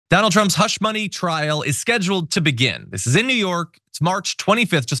Donald Trump's hush money trial is scheduled to begin. This is in New York. It's March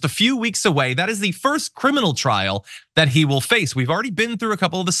 25th, just a few weeks away. That is the first criminal trial that he will face. We've already been through a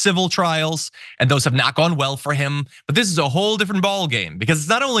couple of the civil trials, and those have not gone well for him. But this is a whole different ballgame because it's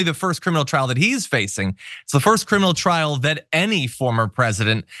not only the first criminal trial that he's facing, it's the first criminal trial that any former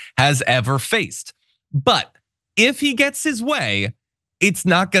president has ever faced. But if he gets his way, it's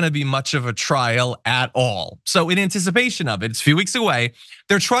not gonna be much of a trial at all. So in anticipation of it, it's a few weeks away,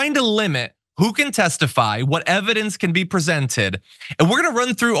 they're trying to limit who can testify, what evidence can be presented, and we're gonna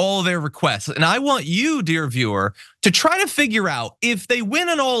run through all of their requests. And I want you, dear viewer, to try to figure out if they win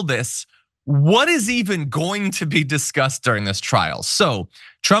in all this, what is even going to be discussed during this trial? So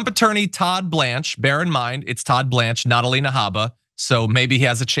Trump attorney Todd Blanche, bear in mind, it's Todd Blanche, not Alina Habba, so maybe he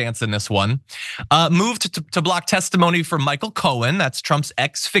has a chance in this one. Moved to block testimony from Michael Cohen, that's Trump's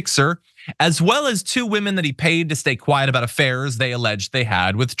ex-fixer, as well as two women that he paid to stay quiet about affairs they alleged they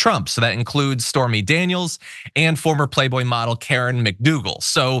had with Trump. So that includes Stormy Daniels and former Playboy model Karen McDougal.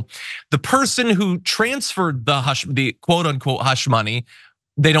 So the person who transferred the quote unquote hush money,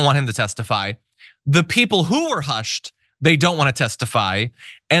 they don't want him to testify. The people who were hushed, they don't want to testify.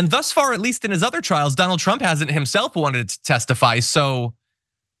 And thus far, at least in his other trials, Donald Trump hasn't himself wanted to testify. So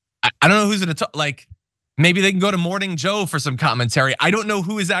I don't know who's gonna talk. Like, maybe they can go to Morning Joe for some commentary. I don't know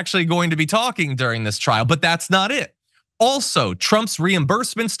who is actually going to be talking during this trial, but that's not it. Also, Trump's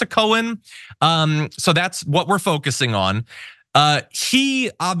reimbursements to Cohen. So that's what we're focusing on.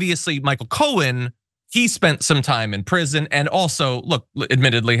 He obviously, Michael Cohen, he spent some time in prison and also, look,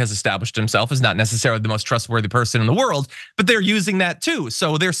 admittedly has established himself as not necessarily the most trustworthy person in the world, but they're using that too.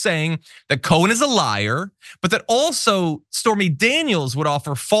 So they're saying that Cohen is a liar, but that also Stormy Daniels would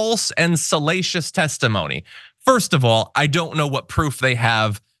offer false and salacious testimony. First of all, I don't know what proof they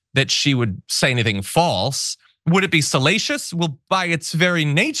have that she would say anything false. Would it be salacious? Well, by its very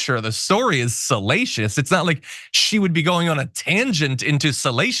nature, the story is salacious. It's not like she would be going on a tangent into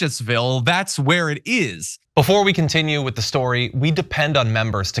Salaciousville. That's where it is. Before we continue with the story, we depend on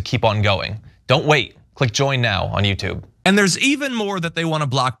members to keep on going. Don't wait. Click join now on YouTube. And there's even more that they want to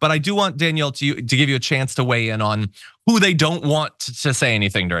block, but I do want Danielle to give you a chance to weigh in on who they don't want to say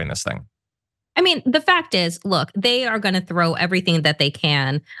anything during this thing. I mean, the fact is, look, they are going to throw everything that they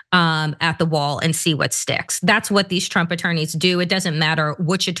can at the wall and see what sticks. That's what these Trump attorneys do. It doesn't matter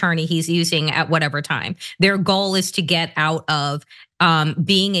which attorney he's using at whatever time. Their goal is to get out of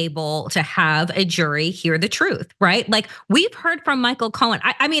being able to have a jury hear the truth, right? Like we've heard from Michael Cohen.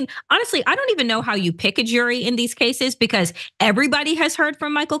 I mean, honestly, I don't even know how you pick a jury in these cases because everybody has heard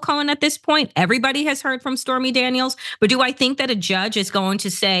from Michael Cohen at this point. Everybody has heard from Stormy Daniels. But do I think that a judge is going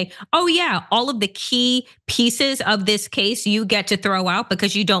to say, oh yeah, all of the key pieces of this case you get to throw out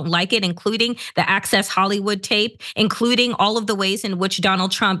because you don't like it, including the Access Hollywood tape, including all of the ways in which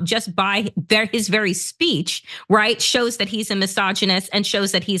Donald Trump, just by his very speech, right, shows that he's a misogynist and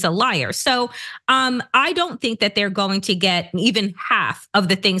shows that he's a liar. So I don't think that they're going to get even half of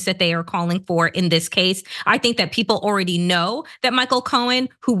the things that they are calling for in this case. I think that people already know that Michael Cohen,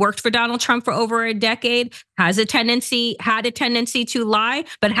 who worked for Donald Trump for over a decade, had a tendency to lie.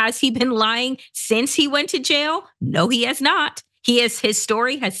 But has he been lying since he went to jail? No, he has not. His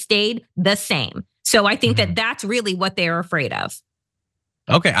story has stayed the same. So I think that that's really what they're afraid of.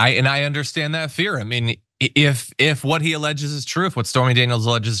 Okay, I understand that fear. I mean, if what he alleges is true, if what Stormy Daniels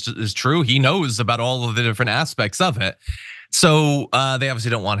alleges is true, he knows about all of the different aspects of it. So they obviously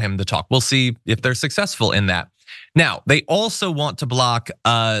don't want him to talk. We'll see if they're successful in that. Now, they also want to block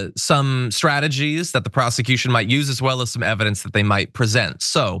some strategies that the prosecution might use, as well as some evidence that they might present.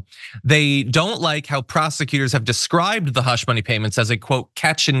 So they don't like how prosecutors have described the hush money payments as a quote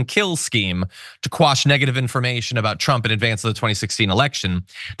catch and kill scheme to quash negative information about Trump in advance of the 2016 election.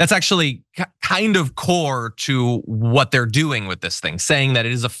 That's actually kind of core to what they're doing with this thing, saying that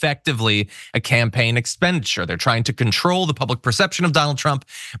it is effectively a campaign expenditure. They're trying to control the public perception of Donald Trump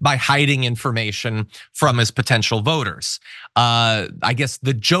by hiding information from his potential voters. I guess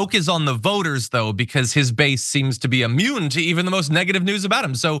the joke is on the voters though, because his base seems to be immune to even the most negative news about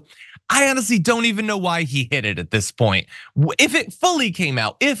him. So I honestly don't even know why he hid it at this point. If it fully came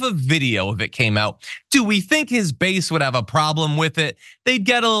out, if a video of it came out, do we think his base would have a problem with it? They'd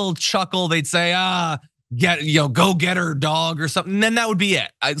get a little chuckle. They'd say, go get her, dog, or something. And then that would be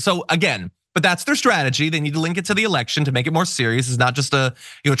it. So again, but that's their strategy. They need to link it to the election to make it more serious. It's not just a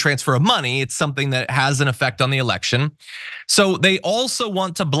transfer of money. It's something that has an effect on the election. So they also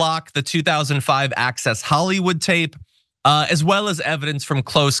want to block the 2005 Access Hollywood tape, as well as evidence from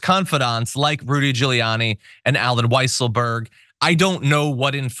close confidants like Rudy Giuliani and Alvin Weisselberg. I don't know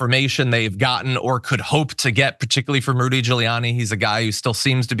what information they've gotten or could hope to get, particularly from Rudy Giuliani. He's a guy who still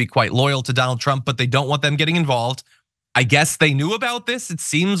seems to be quite loyal to Donald Trump, but they don't want them getting involved. I guess they knew about this. It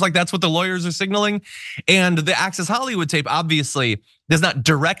seems like that's what the lawyers are signaling. And the Access Hollywood tape obviously does not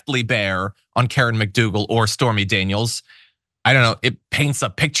directly bear on Karen McDougal or Stormy Daniels. I don't know, it paints a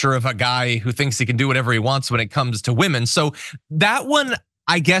picture of a guy who thinks he can do whatever he wants when it comes to women. So that one,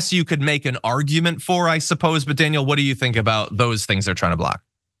 I guess you could make an argument for, I suppose. But Danielle, what do you think about those things they're trying to block?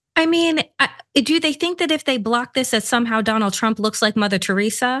 I mean, do they think that if they block this, that somehow Donald Trump looks like Mother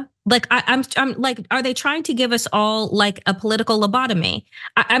Teresa? Like, I'm like, are they trying to give us all like a political lobotomy?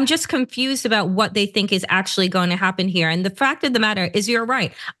 I'm just confused about what they think is actually going to happen here. And the fact of the matter is, you're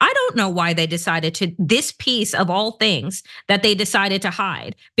right. I don't know why they decided to, this piece of all things that they decided to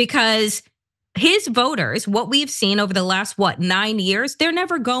hide, because his voters, what we've seen over the last, 9 years, they're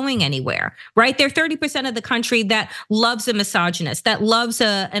never going anywhere, right? They're 30% of the country that loves a misogynist, that loves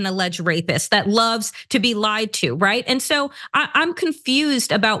an alleged rapist, that loves to be lied to, right? And so I'm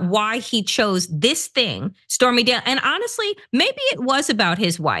confused about why he chose this thing, Stormy Daniels. And honestly, maybe it was about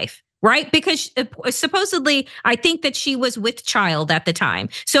his wife, right? Because supposedly, I think that she was with child at the time.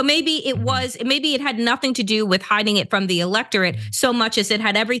 So maybe it had nothing to do with hiding it from the electorate so much as it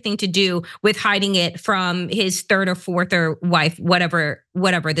had everything to do with hiding it from his third or fourth or wife, whatever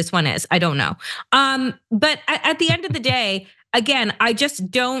this one is. I don't know. But at the end of the day, again, I just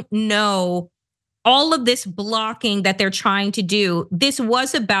don't know. All of this blocking that they're trying to do, this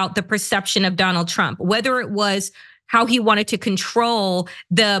was about the perception of Donald Trump, whether it was how he wanted to control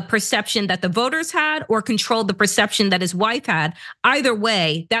the perception that the voters had or control the perception that his wife had. Either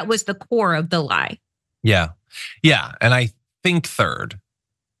way, that was the core of the lie. Yeah. And I think third.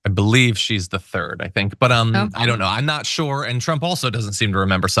 I believe she's the third, I think. But I don't know. I'm not sure. And Trump also doesn't seem to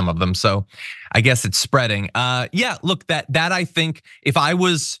remember some of them. So I guess it's spreading. Yeah, look, that I think if I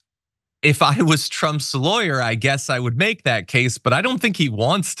was Trump's lawyer, I guess I would make that case, but I don't think he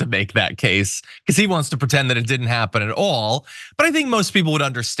wants to make that case because he wants to pretend that it didn't happen at all. But I think most people would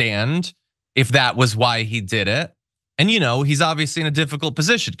understand if that was why he did it. And he's obviously in a difficult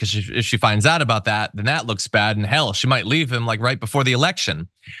position because if she finds out about that, then that looks bad. And hell, she might leave him like right before the election.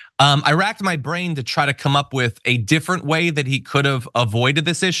 I racked my brain to try to come up with a different way that he could have avoided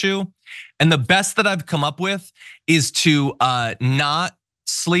this issue. And the best that I've come up with is to not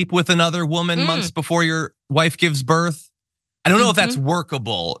sleep with another woman months before your wife gives birth. I don't know if that's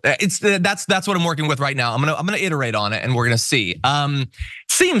workable. That's what I'm working with right now. I'm gonna iterate on it and we're gonna see.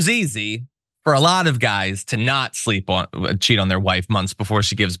 Seems easy for a lot of guys to not cheat on their wife months before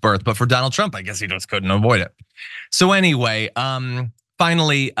she gives birth, but for Donald Trump, I guess he just couldn't avoid it. So anyway,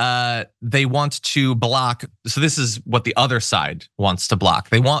 finally, they want to block. So this is what the other side wants to block.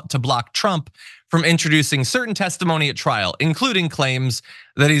 They want to block Trump from introducing certain testimony at trial, including claims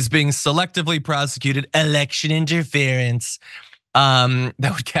that he's being selectively prosecuted, election interference, that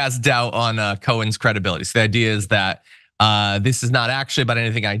would cast doubt on Cohen's credibility. So the idea is that this is not actually about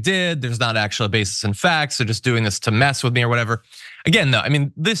anything I did. There's not actually a basis in facts. They're just doing this to mess with me or whatever. Again, though, I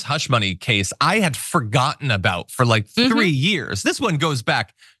mean, this hush money case I had forgotten about for like 3 years. This one goes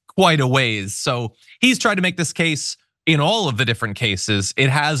back quite a ways. So he's tried to make this case in all of the different cases. It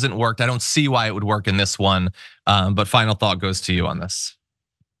hasn't worked. I don't see why it would work in this one. But final thought goes to you on this.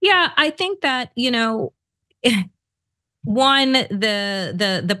 Yeah, I think that, one,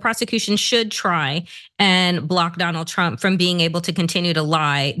 the prosecution should try and block Donald Trump from being able to continue to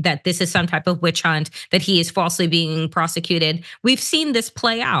lie that this is some type of witch hunt, that he is falsely being prosecuted. We've seen this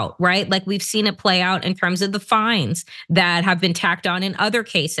play out, right? Like we've seen it play out in terms of the fines that have been tacked on in other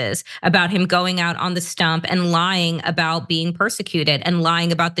cases about him going out on the stump and lying about being persecuted and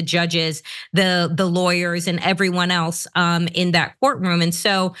lying about the judges, the lawyers, and everyone else in that courtroom. And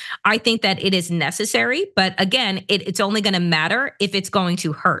so I think that it is necessary, but again, it's only going to matter if it's going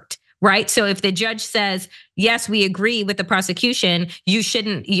to hurt. Right. So if the judge says, yes, we agree with the prosecution, you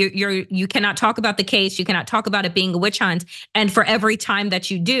cannot talk about the case. You cannot talk about it being a witch hunt. And for every time that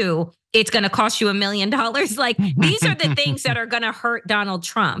you do, it's going to cost you $1 million. Like these are the things that are going to hurt Donald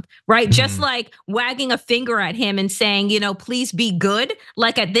Trump. Right. Just like wagging a finger at him and saying, please be good.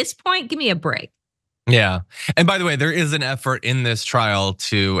 Like at this point, give me a break. Yeah. And by the way, there is an effort in this trial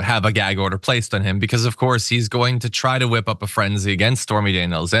to have a gag order placed on him because, of course, he's going to try to whip up a frenzy against Stormy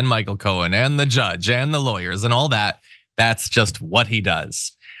Daniels and Michael Cohen and the judge and the lawyers and all that. That's just what he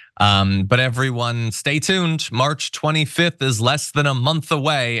does. But everyone, stay tuned. March 25th is less than a month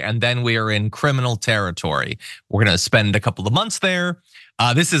away, and then we are in criminal territory. We're going to spend a couple of months there.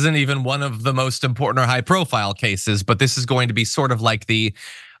 This isn't even one of the most important or high-profile cases, but this is going to be sort of like the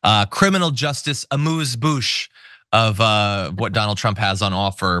criminal justice amuse-bouche of what Donald Trump has on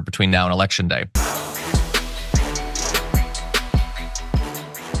offer between now and Election Day.